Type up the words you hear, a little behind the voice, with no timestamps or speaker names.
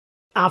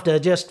After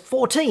just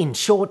 14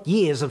 short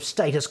years of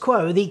status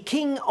quo, the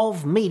king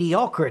of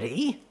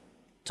mediocrity,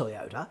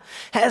 Toyota,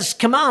 has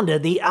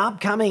commanded the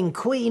upcoming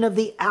queen of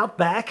the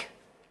outback,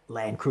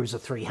 Land Cruiser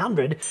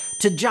 300,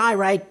 to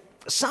gyrate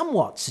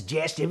somewhat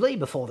suggestively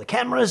before the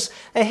cameras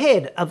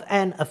ahead of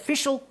an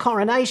official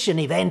coronation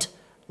event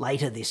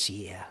later this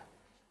year.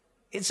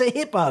 It's a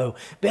hippo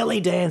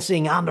belly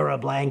dancing under a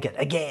blanket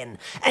again,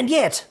 and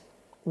yet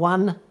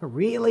one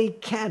really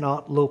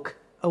cannot look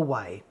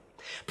away.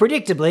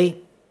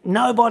 Predictably,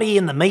 nobody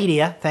in the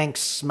media,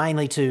 thanks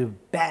mainly to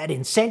bad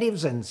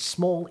incentives and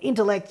small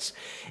intellects,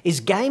 is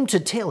game to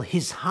tell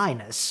His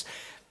Highness,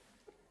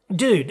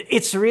 dude,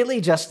 it's really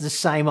just the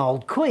same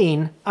old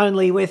queen,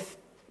 only with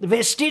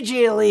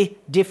vestigially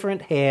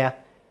different hair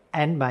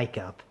and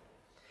makeup.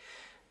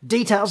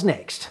 Details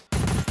next.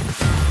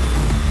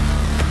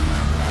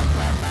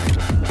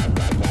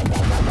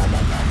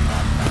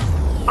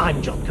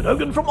 I'm John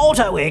Cadogan from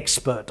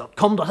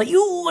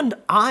AutoExpert.com.au, and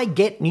I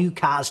get new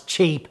cars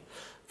cheap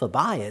for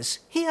buyers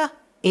here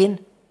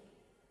in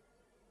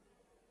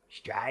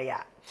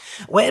Australia.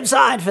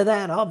 Website for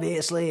that,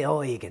 obviously,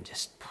 or you can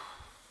just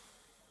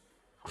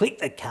click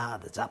the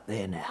card that's up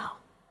there now,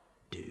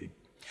 dude.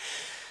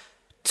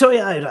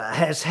 Toyota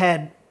has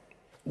had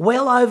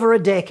well over a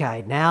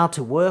decade now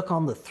to work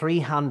on the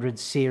 300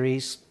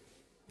 series,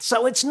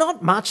 so it's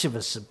not much of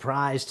a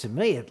surprise to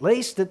me, at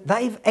least, that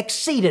they've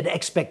exceeded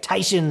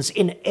expectations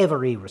in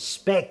every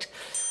respect.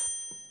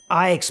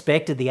 I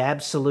expected the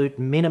absolute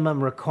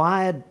minimum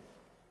required,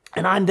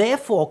 and I'm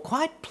therefore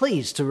quite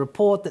pleased to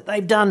report that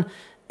they've done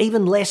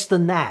even less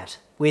than that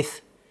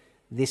with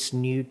this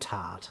new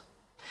tart.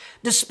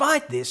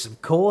 Despite this,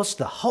 of course,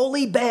 the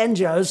holy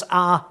banjos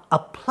are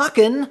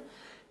a-pluckin'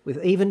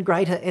 with even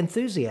greater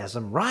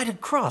enthusiasm right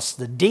across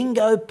the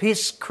Dingo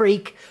Piss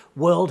Creek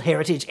World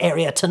Heritage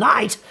Area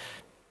tonight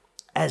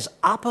as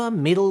upper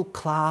middle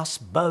class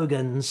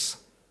bogans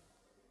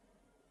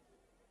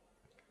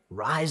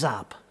rise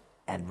up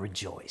and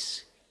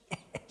rejoice.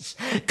 Yes.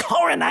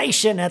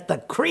 Coronation at the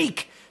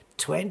Creek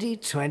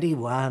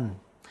 2021.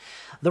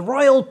 The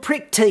Royal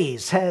Prick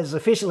Tease has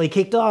officially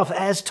kicked off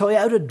as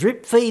Toyota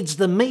drip feeds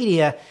the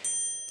media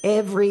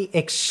every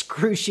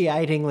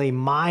excruciatingly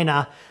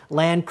minor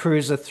Land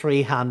Cruiser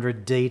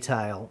 300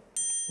 detail.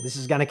 This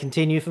is going to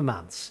continue for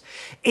months.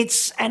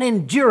 It's an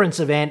endurance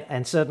event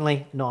and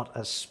certainly not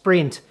a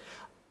sprint.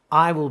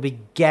 I will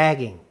be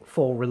gagging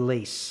for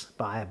release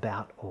by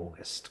about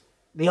August.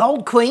 The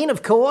old queen,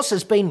 of course,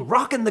 has been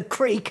rocking the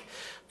creek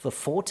for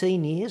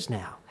 14 years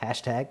now.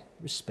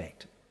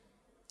 #respect.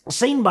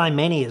 Seen by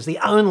many as the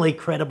only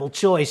credible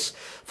choice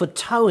for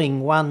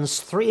towing one's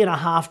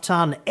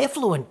 3.5-ton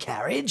effluent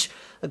carriage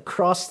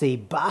across the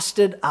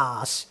busted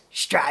arse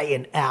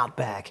Australian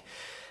outback.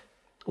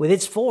 With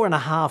its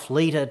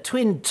 4.5-litre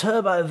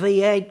twin-turbo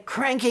V8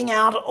 cranking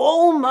out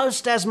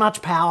almost as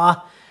much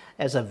power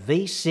as a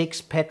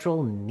V6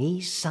 petrol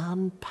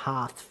Nissan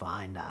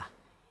Pathfinder.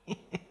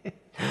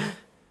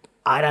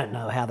 I don't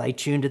know how they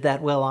tuned it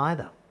that well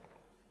either.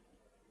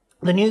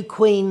 The new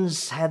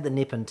Queen's had the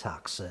nip and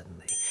tuck,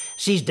 certainly.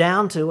 She's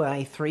down to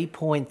a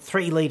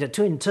 3.3-litre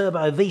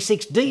twin-turbo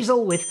V6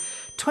 diesel with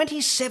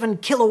 27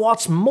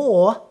 kilowatts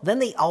more than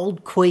the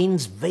old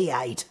Queen's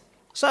V8.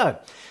 So,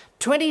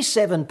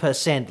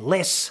 27%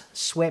 less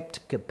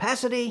swept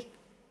capacity.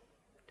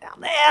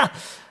 Down there,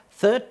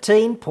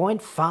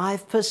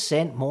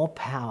 13.5% more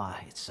power.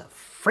 It's a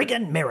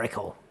friggin'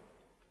 miracle.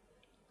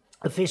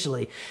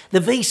 Officially, the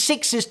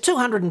V6 is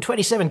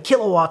 227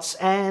 kilowatts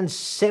and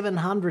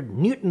 700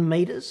 newton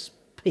meters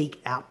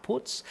peak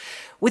outputs,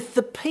 with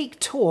the peak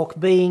torque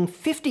being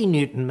 50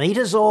 newton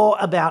meters or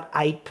about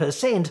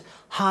 8%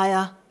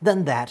 higher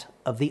than that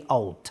of the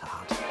old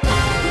tart.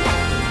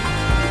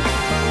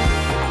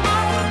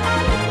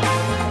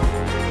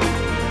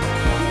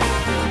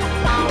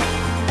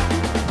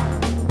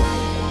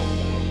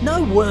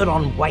 No word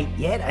on weight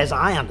yet, as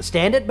I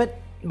understand it, but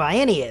by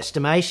any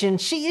estimation,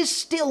 she is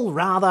still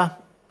rather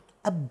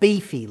a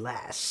beefy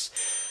lass.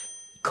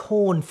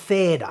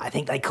 Corn-fed, I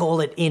think they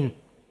call it in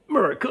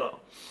America.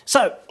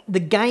 So the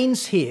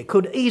gains here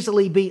could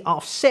easily be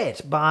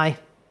offset by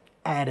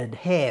added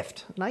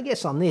heft. And I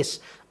guess on this,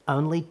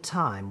 only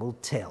time will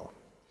tell.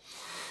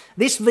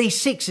 This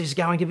V6 is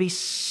going to be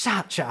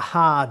such a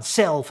hard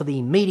sell for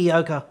the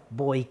mediocre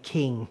boy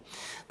king,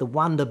 the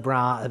wonder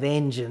bra of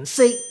engines.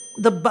 See,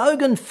 the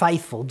Bogan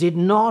faithful did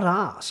not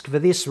ask for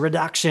this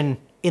reduction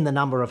in the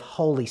number of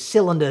holy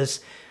cylinders.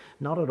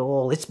 Not at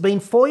all. It's been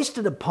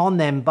foisted upon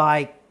them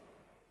by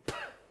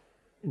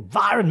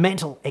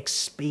environmental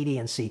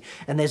expediency,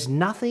 and there's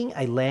nothing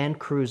a Land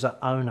Cruiser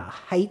owner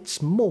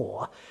hates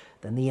more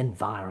than the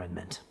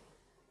environment,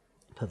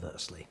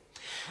 perversely.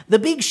 The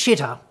big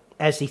shitter,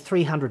 as the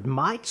 300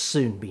 might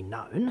soon be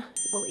known,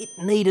 well, it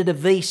needed a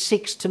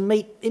V6 to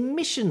meet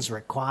emissions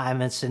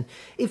requirements and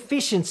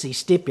efficiency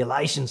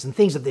stipulations and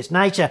things of this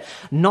nature,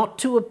 not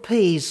to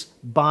appease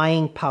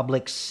buying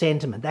public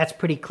sentiment. That's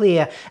pretty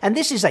clear, and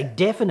this is a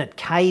definite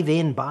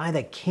cave-in by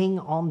the king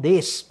on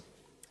this.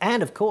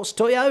 And of course,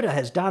 Toyota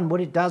has done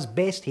what it does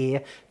best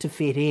here to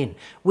fit in,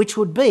 which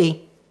would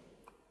be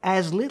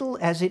as little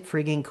as it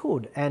frigging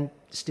could and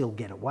still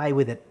get away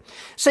with it.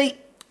 See,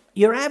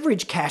 your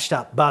average cashed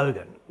up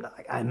bogan,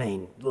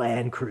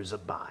 Land Cruiser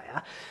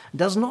buyer,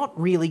 does not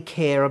really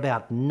care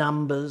about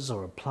numbers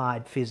or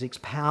applied physics,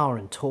 power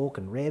and torque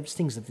and revs,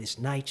 things of this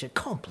nature,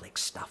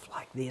 complex stuff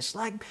like this.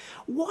 Like,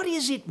 what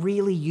is it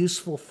really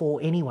useful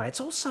for anyway?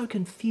 It's all so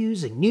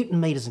confusing. Newton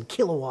meters and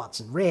kilowatts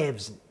and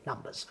revs and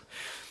numbers.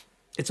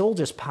 It's all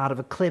just part of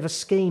a clever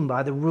scheme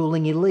by the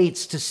ruling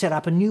elites to set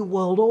up a new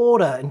world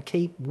order and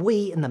keep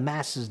we and the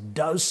masses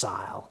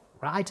docile,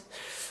 right?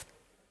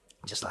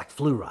 Just like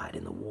fluoride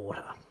in the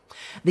water.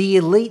 The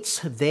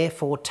elites have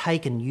therefore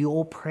taken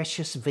your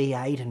precious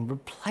V8 and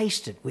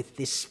replaced it with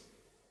this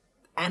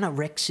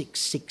anorexic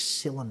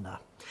six-cylinder.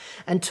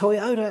 And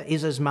Toyota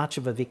is as much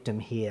of a victim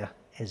here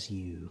as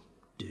you,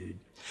 dude.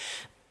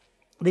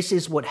 This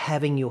is what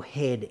having your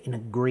head in a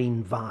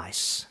green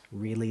vice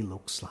really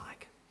looks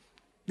like.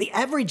 The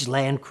average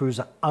Land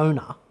Cruiser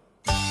owner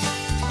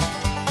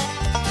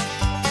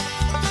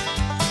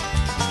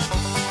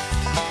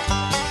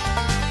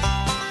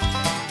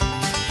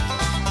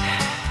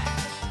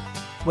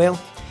well,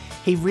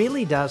 he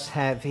really does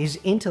have his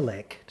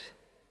intellect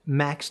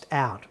maxed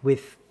out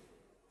with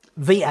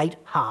V8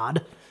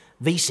 hard,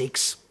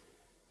 V6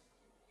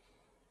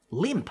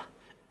 limp.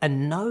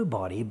 And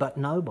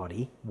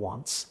nobody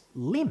wants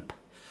limp.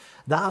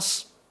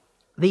 Thus,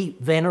 the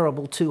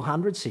venerable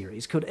 200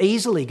 series could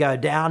easily go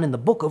down in the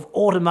book of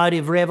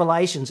automotive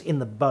revelations in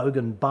the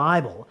Bogan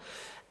Bible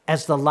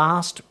as the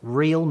last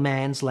real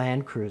man's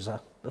Land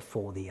Cruiser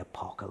before the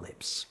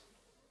apocalypse.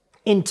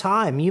 In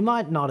time, you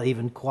might not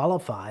even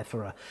qualify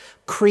for a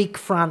creek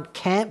front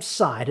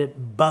campsite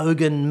at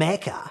Bogan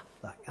Mecca,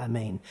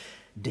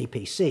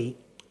 DPC,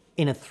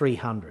 in a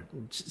 300.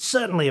 It's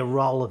certainly a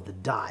roll of the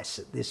dice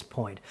at this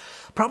point.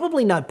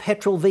 Probably no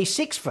petrol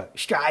V6 for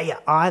Australia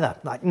either.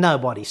 Like,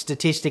 nobody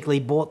statistically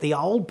bought the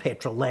old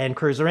petrol Land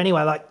Cruiser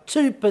anyway, like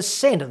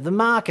 2% of the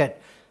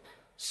market.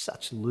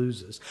 Such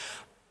losers.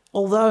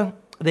 Although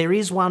there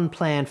is one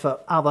plan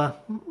for other,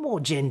 more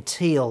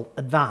genteel,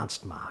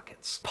 advanced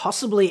markets.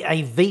 Possibly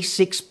a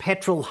V6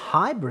 petrol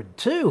hybrid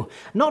too.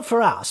 Not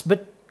for us,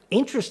 but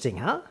interesting,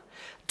 huh?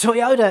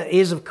 Toyota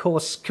is, of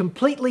course,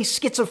 completely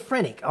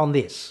schizophrenic on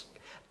this.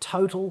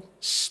 Total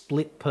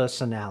split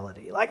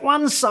personality. Like,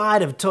 one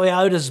side of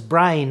Toyota's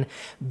brain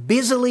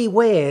busily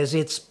wears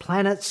its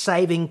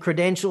planet-saving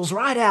credentials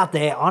right out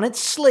there on its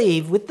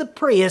sleeve with the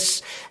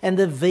Prius and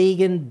the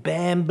vegan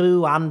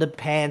bamboo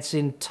underpants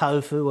in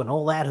tofu and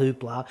all that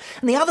hoopla.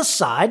 And the other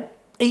side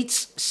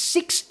eats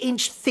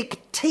 6-inch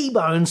thick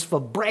T-bones for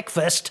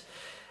breakfast,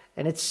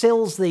 and it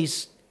sells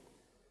these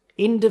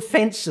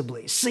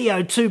indefensibly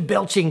CO2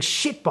 belching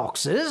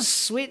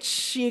shitboxes,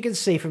 which you can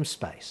see from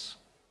space.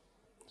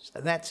 So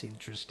that's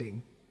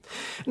interesting.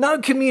 No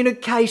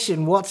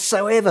communication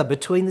whatsoever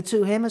between the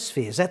two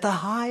hemispheres at the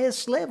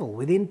highest level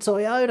within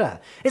Toyota.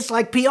 It's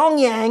like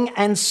Pyongyang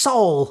and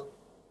Seoul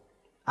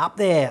up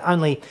there,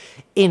 only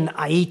in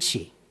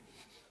Aichi.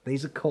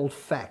 These are called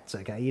facts,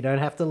 okay? You don't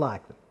have to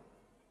like them.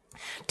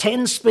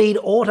 10-speed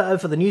auto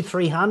for the new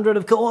 300,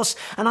 of course,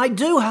 and I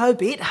do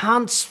hope it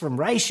hunts from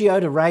ratio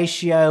to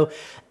ratio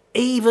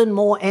even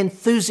more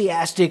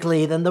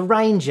enthusiastically than the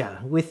Ranger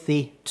with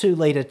the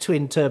 2-litre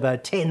twin-turbo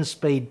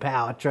 10-speed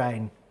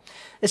powertrain,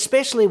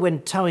 especially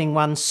when towing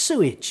one's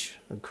sewage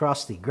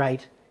across the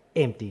great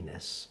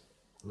emptiness.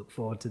 Look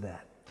forward to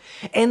that.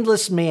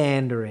 Endless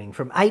meandering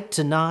from 8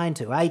 to 9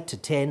 to 8 to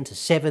 10 to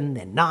 7,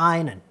 then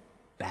 9 and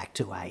back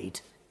to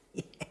 8.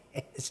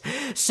 Yes.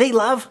 See,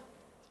 love?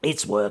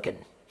 It's working.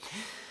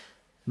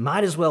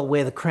 Might as well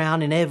wear the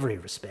crown in every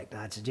respect,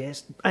 I'd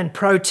suggest. And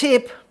pro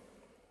tip,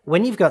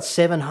 when you've got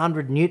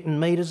 700 Newton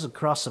meters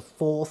across a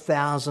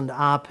 4,000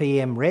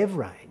 RPM rev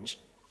range,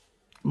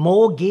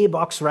 more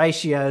gearbox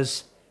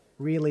ratios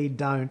really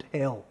don't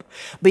help.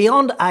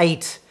 Beyond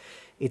 8,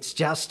 it's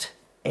just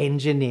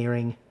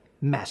engineering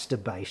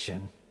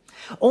masturbation.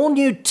 All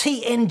new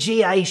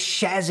TNGA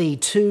chassis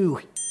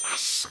too.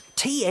 Yes,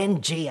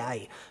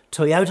 TNGA,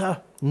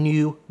 Toyota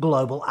New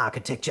Global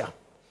Architecture.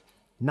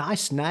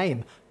 Nice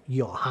name,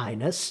 Your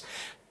Highness,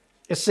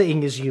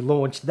 seeing as you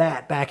launched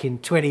that back in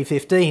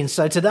 2015.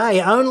 So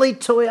today, only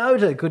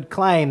Toyota could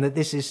claim that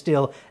this is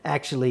still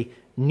actually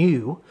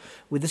new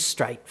with a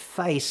straight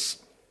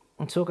face.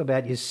 And talk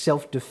about your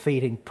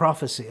self-defeating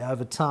prophecy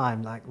over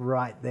time, like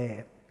right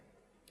there.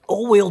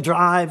 All-wheel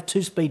drive,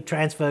 2-speed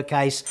transfer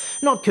case,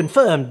 not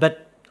confirmed,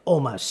 but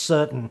almost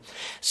certain.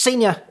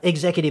 Senior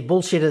executive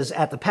bullshitters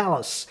at the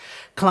Palace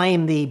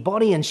claim the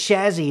body and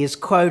chassis is,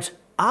 quote,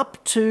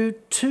 up to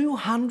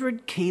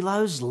 200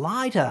 kilos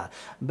lighter,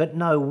 but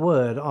no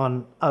word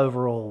on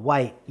overall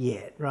weight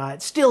yet,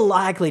 right? Still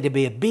likely to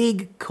be a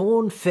big,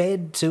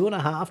 corn-fed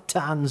 2.5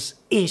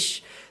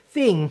 tons-ish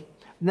thing.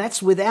 And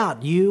that's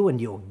without you and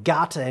your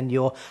gut and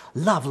your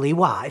lovely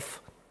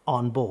wife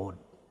on board.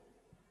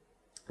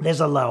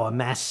 There's a lower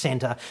mass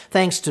centre,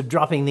 thanks to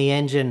dropping the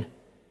engine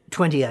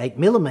 28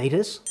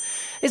 millimetres.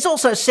 It's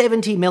also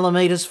 70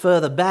 millimetres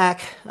further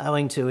back,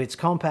 owing to its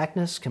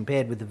compactness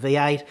compared with the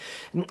V8.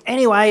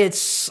 Anyway,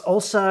 it's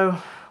also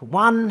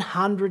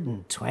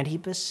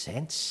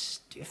 120%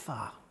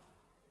 stiffer.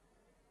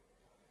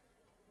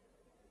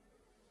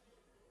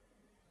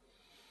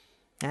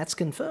 That's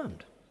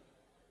confirmed.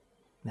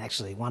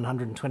 Actually,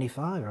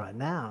 125 right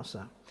now,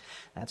 so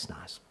that's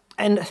nice.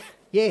 And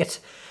yet,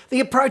 the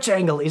approach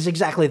angle is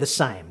exactly the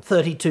same,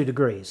 32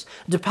 degrees.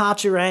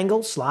 Departure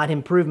angle, slight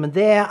improvement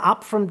there,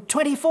 up from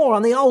 24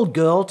 on the old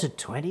girl to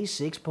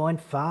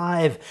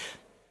 26.5.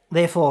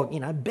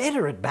 Therefore,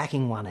 better at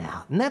backing one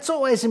out. And that's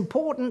always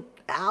important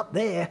out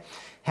there.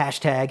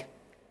 Hashtag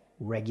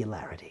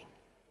regularity.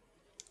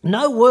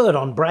 No word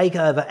on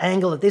breakover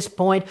angle at this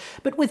point,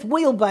 but with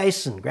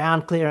wheelbase and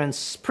ground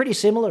clearance pretty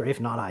similar, if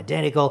not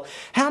identical,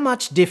 how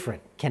much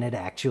different can it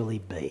actually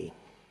be?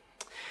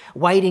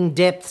 Wading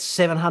depth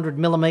 700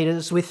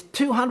 millimetres with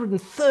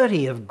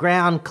 230 of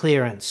ground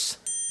clearance.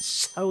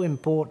 So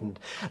important.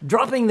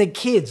 Dropping the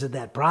kids at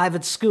that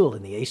private school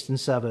in the eastern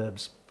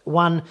suburbs.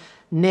 One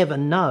never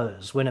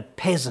knows when a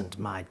peasant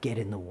might get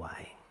in the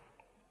way.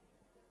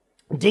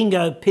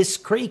 Dingo Piss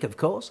Creek, of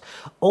course,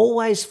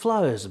 always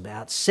flows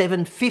about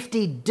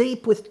 750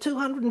 deep with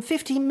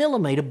 250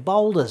 millimetre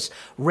boulders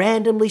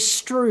randomly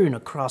strewn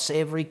across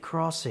every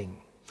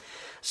crossing.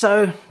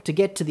 So, to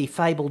get to the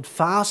fabled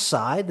far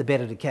side, the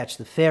better to catch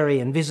the ferry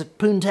and visit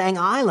Poontang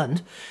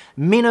Island,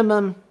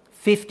 minimum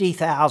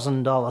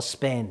 $50,000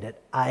 spend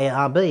at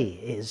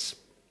ARB is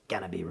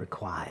going to be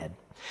required.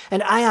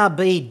 And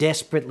ARB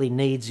desperately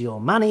needs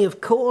your money,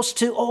 of course,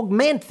 to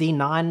augment the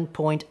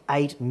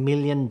 $9.8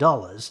 million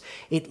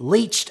it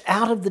leached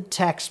out of the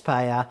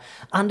taxpayer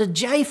under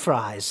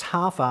JFry's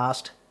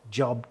half-assed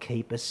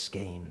JobKeeper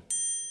scheme.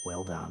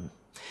 Well done.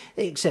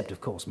 Except, of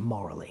course,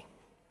 morally.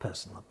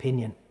 Personal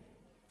opinion.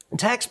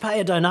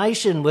 Taxpayer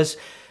donation was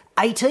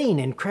 18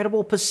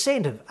 incredible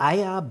percent of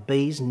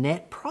ARB's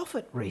net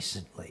profit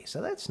recently, so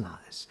that's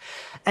nice.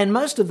 And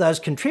most of those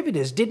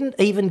contributors didn't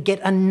even get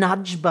a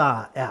nudge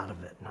bar out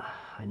of it.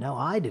 I know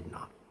I did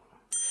not.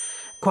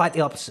 Quite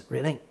the opposite,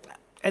 really.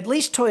 At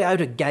least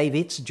Toyota gave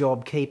its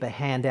JobKeeper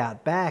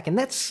handout back, and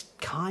that's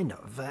kind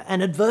of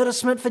an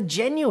advertisement for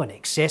genuine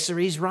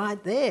accessories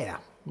right there,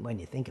 when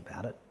you think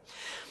about it.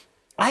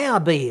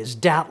 ARB is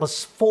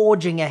doubtless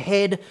forging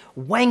ahead,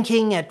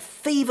 wanking at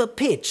fever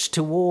pitch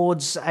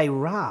towards a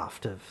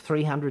raft of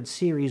 300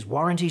 series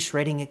warranty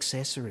shredding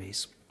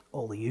accessories.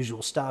 All the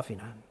usual stuff,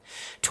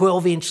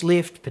 12-inch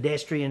lift,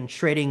 pedestrian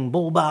shredding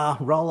bull bar,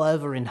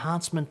 rollover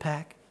enhancement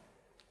pack.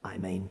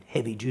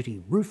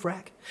 Heavy-duty roof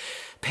rack.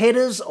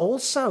 Pedders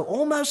also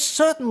almost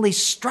certainly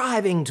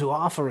striving to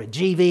offer a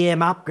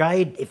GVM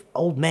upgrade if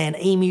old man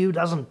Emu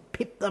doesn't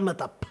pip them at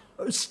the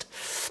post.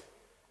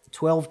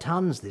 12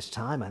 tonnes this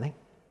time, I think.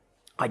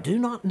 I do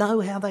not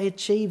know how they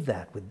achieve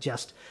that with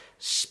just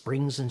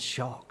springs and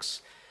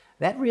shocks.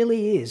 That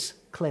really is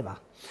clever.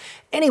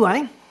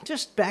 Anyway,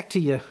 just back to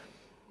your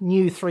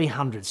new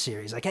 300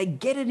 series, okay?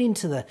 Get it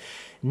into the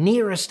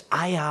nearest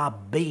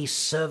ARB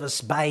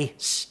service bay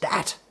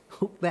stat.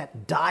 Hook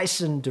that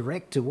Dyson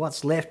direct to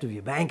what's left of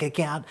your bank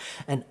account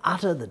and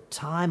utter the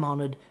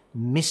time-honoured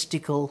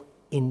mystical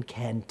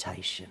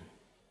incantation.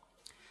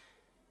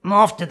 I'm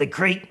off to the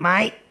creek,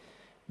 mate.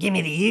 Give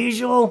me the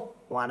usual,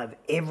 one of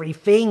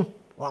everything,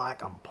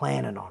 like I'm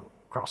planning on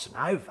crossing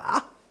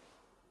over.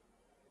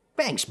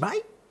 Thanks,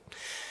 mate.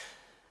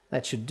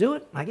 That should do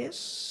it, I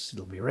guess.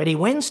 It'll be ready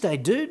Wednesday,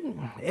 dude.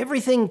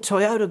 Everything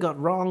Toyota got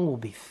wrong will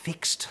be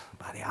fixed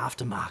by the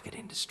aftermarket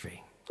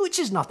industry. Which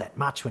is not that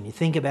much when you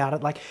think about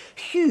it, like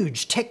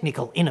huge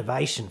technical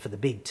innovation for the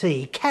Big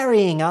T,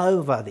 carrying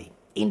over the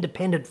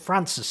independent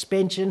front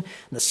suspension and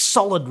the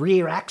solid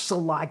rear axle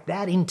like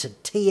that into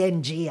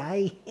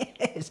TNGA.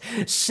 Yes.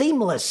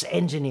 Seamless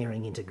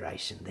engineering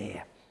integration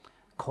there.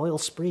 Coil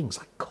springs,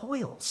 like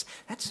coils.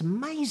 That's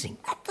amazing.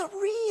 At the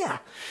rear.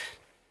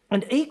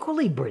 And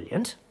equally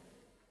brilliant,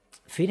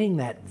 fitting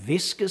that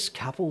viscous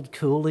coupled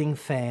cooling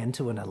fan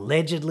to an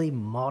allegedly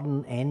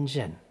modern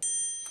engine.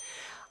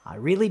 I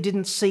really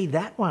didn't see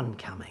that one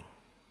coming.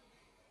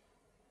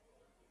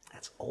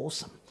 That's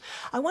awesome.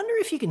 I wonder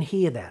if you can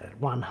hear that at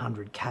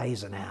 100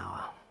 k's an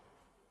hour.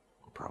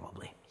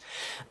 Probably.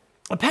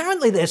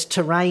 Apparently there's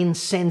terrain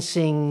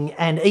sensing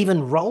and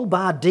even roll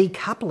bar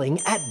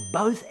decoupling at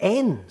both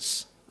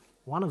ends.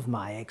 One of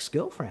my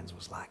ex-girlfriends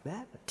was like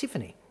that,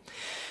 Tiffany.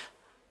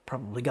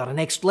 Probably got an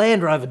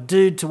ex-Land Rover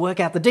dude to work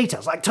out the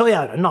details, like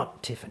Toyota,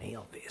 not Tiffany,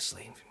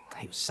 obviously.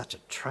 He was such a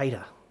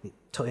traitor,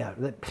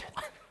 Toyota.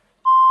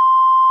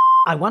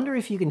 I wonder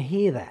if you can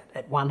hear that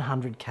at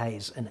 100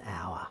 k's an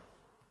hour.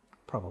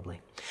 Probably.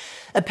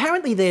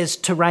 Apparently there's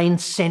terrain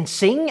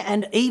sensing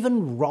and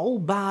even roll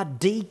bar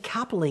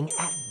decoupling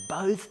at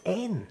both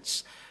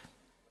ends.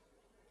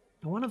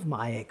 One of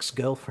my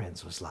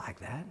ex-girlfriends was like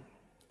that,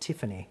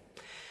 Tiffany.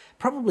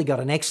 Probably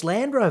got an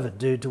ex-Land Rover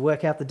dude to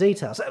work out the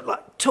details.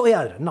 Like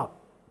Toyota, not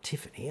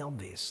Tiffany,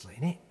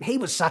 obviously. He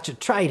was such a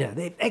traitor.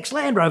 The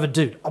ex-Land Rover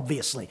dude,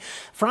 obviously.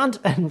 Front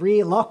and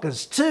rear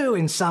lockers too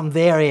in some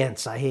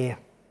variants, I hear.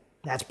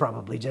 That's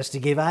probably just to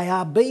give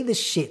ARB the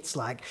shits,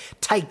 like,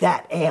 take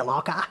that,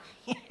 Airlocker.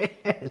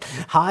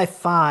 High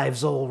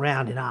fives all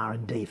round in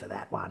R&D for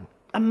that one.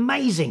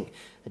 Amazing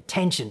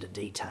attention to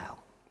detail.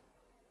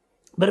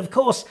 But of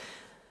course,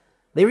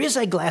 there is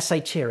a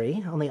glacé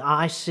cherry on the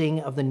icing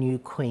of the new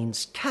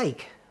Queen's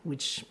cake,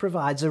 which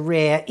provides a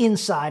rare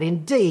insight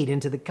indeed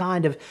into the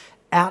kind of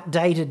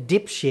outdated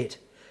dipshit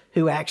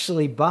who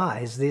actually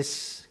buys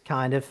this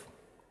kind of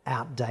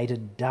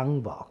outdated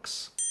dung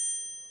box.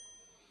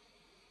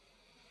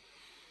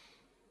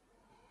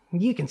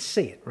 You can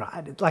see it,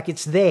 right? Like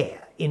it's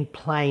there in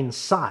plain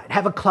sight.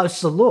 Have a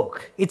closer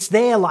look. It's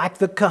there like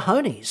the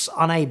cojones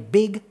on a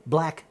big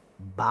black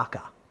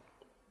barker.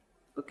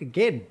 Look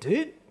again,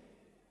 dude.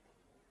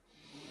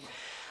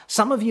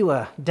 Some of you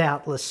are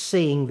doubtless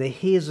seeing the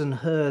his and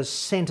hers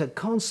centre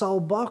console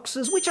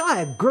boxes, which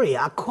I agree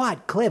are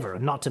quite clever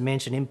and not to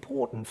mention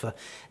important for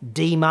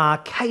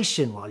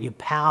demarcation while you're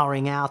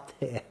powering out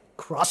there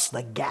across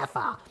the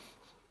gaffer.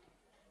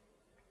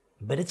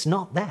 But it's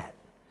not that.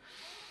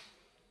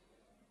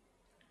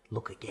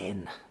 Look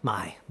again,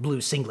 my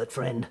blue singlet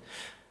friend.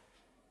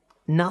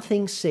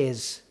 Nothing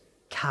says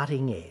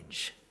cutting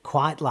edge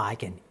quite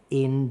like an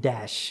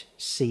in-dash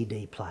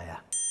CD player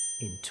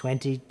in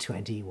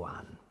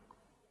 2021.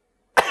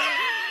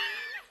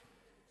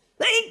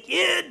 Thank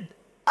you.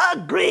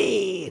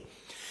 Agree.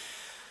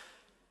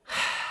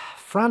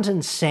 Front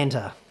and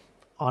centre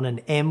on an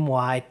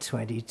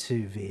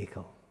MY22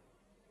 vehicle.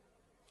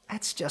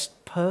 That's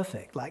just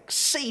perfect. Like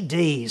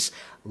CDs.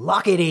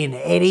 Lock it in,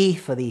 Eddie,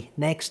 for the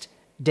next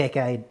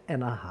decade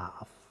and a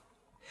half.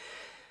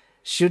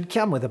 Should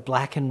come with a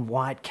black and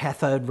white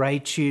cathode ray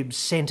tube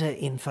centre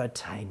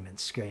infotainment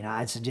screen,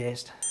 I'd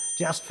suggest,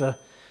 just for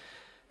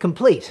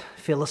complete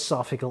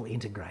philosophical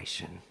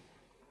integration.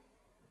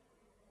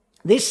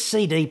 This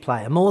CD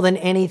player, more than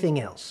anything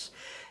else,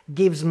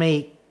 gives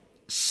me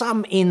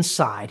some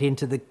insight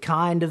into the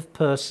kind of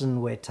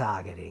person we're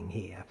targeting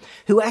here,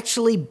 who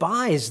actually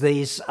buys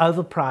these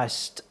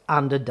overpriced,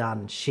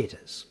 underdone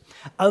shitters.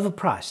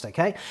 Overpriced,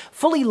 okay?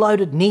 Fully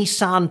loaded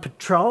Nissan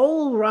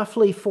Patrol,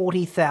 roughly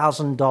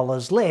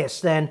 $40,000 less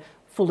than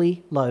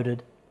fully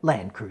loaded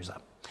Land Cruiser.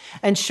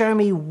 And show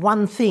me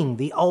one thing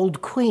the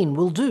old Queen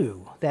will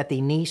do that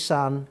the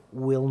Nissan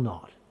will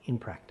not in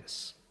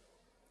practice.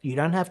 You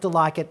don't have to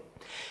like it.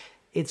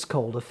 It's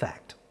called a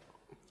fact.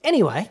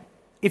 Anyway,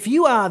 if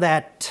you are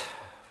that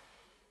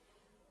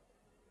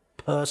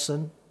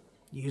person,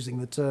 using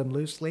the term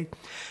loosely,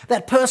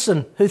 that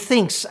person who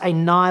thinks a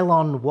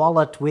nylon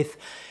wallet with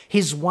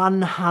his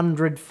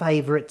 100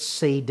 favourite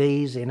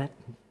CDs in it,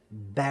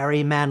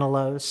 Barry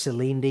Manilow,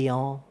 Celine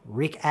Dion,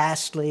 Rick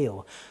Astley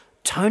or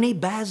Tony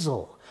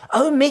Basil.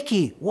 Oh,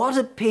 Mickey, what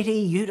a pity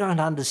you don't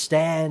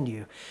understand.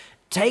 You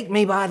take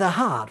me by the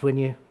heart when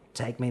you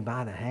take me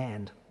by the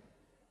hand.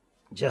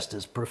 Just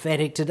as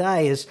prophetic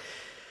today as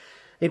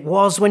it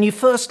was when you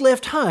first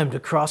left home to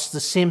cross the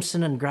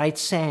Simpson and Great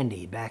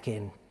Sandy back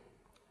in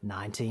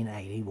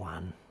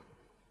 1981.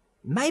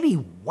 Maybe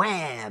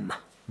Wham!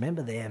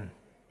 Remember them?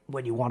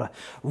 When you want to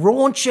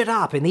raunch it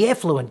up in the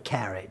effluent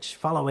carriage,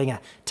 following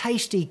a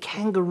tasty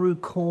kangaroo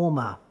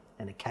korma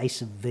and a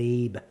case of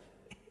Veeb.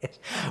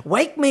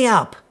 Wake me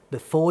up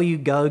before you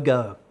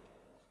go.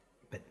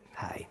 But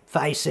hey,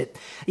 face it,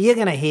 you're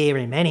going to hear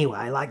him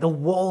anyway, like the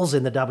walls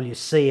in the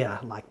WC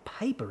are like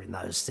paper in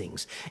those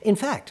things. In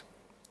fact,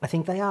 I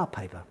think they are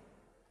paper.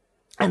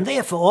 And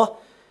therefore,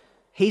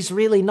 he's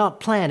really not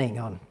planning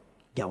on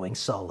going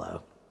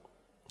solo.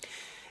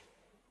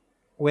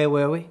 Where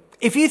were we?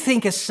 If you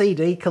think a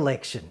CD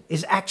collection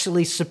is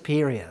actually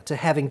superior to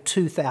having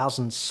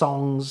 2,000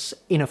 songs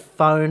in a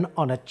phone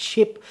on a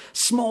chip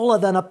smaller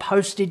than a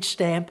postage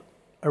stamp,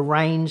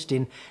 arranged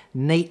in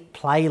neat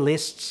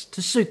playlists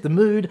to suit the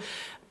mood,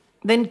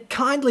 then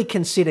kindly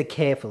consider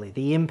carefully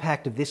the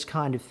impact of this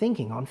kind of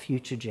thinking on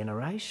future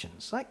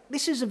generations. Like,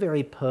 this is a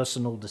very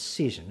personal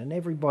decision and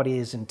everybody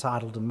is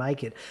entitled to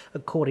make it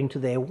according to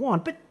their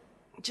want, but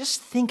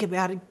just think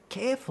about it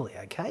carefully,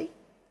 okay?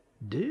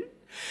 Dude?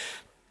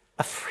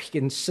 A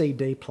freaking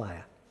CD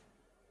player.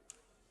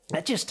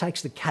 That just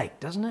takes the cake,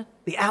 doesn't it?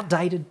 The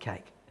outdated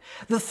cake.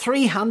 The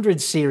 300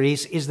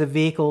 series is the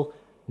vehicle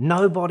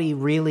nobody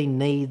really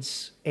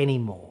needs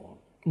anymore.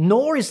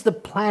 Nor is the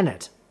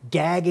planet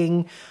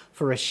gagging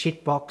for a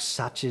shitbox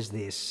such as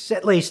this,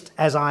 at least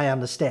as I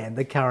understand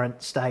the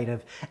current state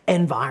of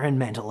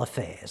environmental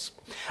affairs.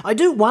 I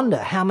do wonder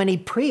how many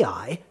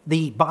Prii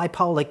the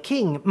bipolar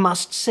king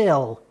must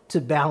sell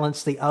to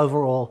balance the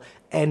overall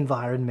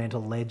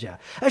environmental ledger.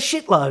 A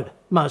shitload,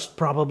 most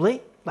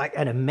probably,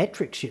 and a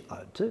metric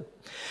shitload too.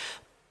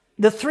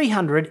 The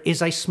 300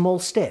 is a small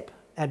step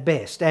at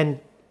best, and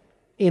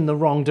in the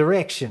wrong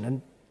direction,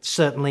 and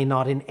certainly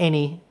not in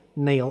any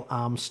Neil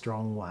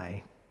Armstrong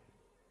way.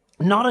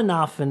 Not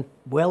enough and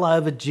well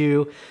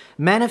overdue,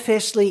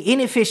 manifestly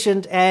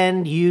inefficient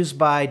and use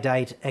by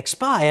date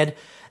expired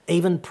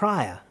even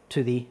prior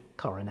to the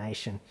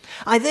coronation.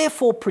 I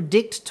therefore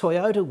predict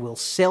Toyota will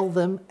sell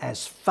them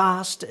as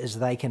fast as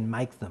they can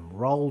make them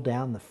roll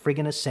down the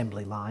friggin'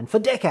 assembly line for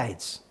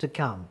decades to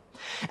come.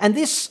 And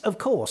this, of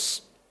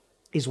course,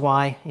 is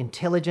why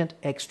intelligent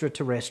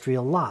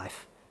extraterrestrial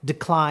life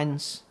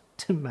declines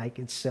to make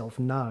itself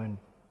known.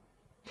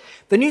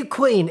 The new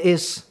Queen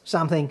is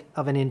something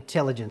of an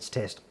intelligence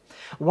test,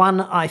 one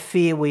I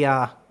fear we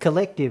are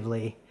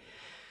collectively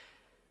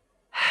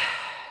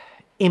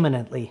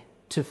imminently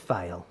to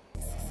fail.